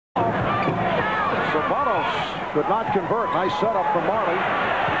Sabanos could not convert. Nice setup from Marley.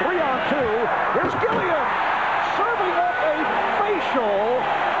 3-on-2. Here's Gilliam serving up a facial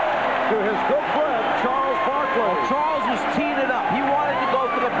to his good friend, Charles Barkley. Well, Charles was teeing it up. He wanted to go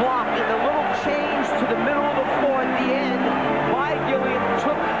for the block, and the little change to the middle of the floor at the end by Gilliam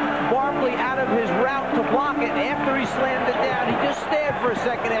took Barkley out of his route to block it. After he slammed it down, he just stared for a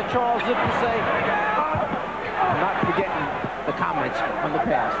second at Charles looked to say, not forgetting the comments on the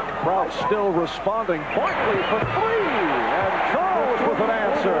past. Crowd still responding. Barkley for three, and Charles with an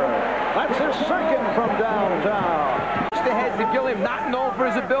answer. That's his second from downtown. Just ahead to Gilliam, not known for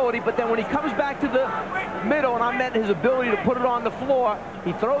his ability, but then when he comes back to the middle, and I meant his ability to put it on the floor,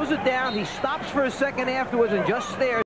 he throws it down, he stops for a second afterwards and just stares.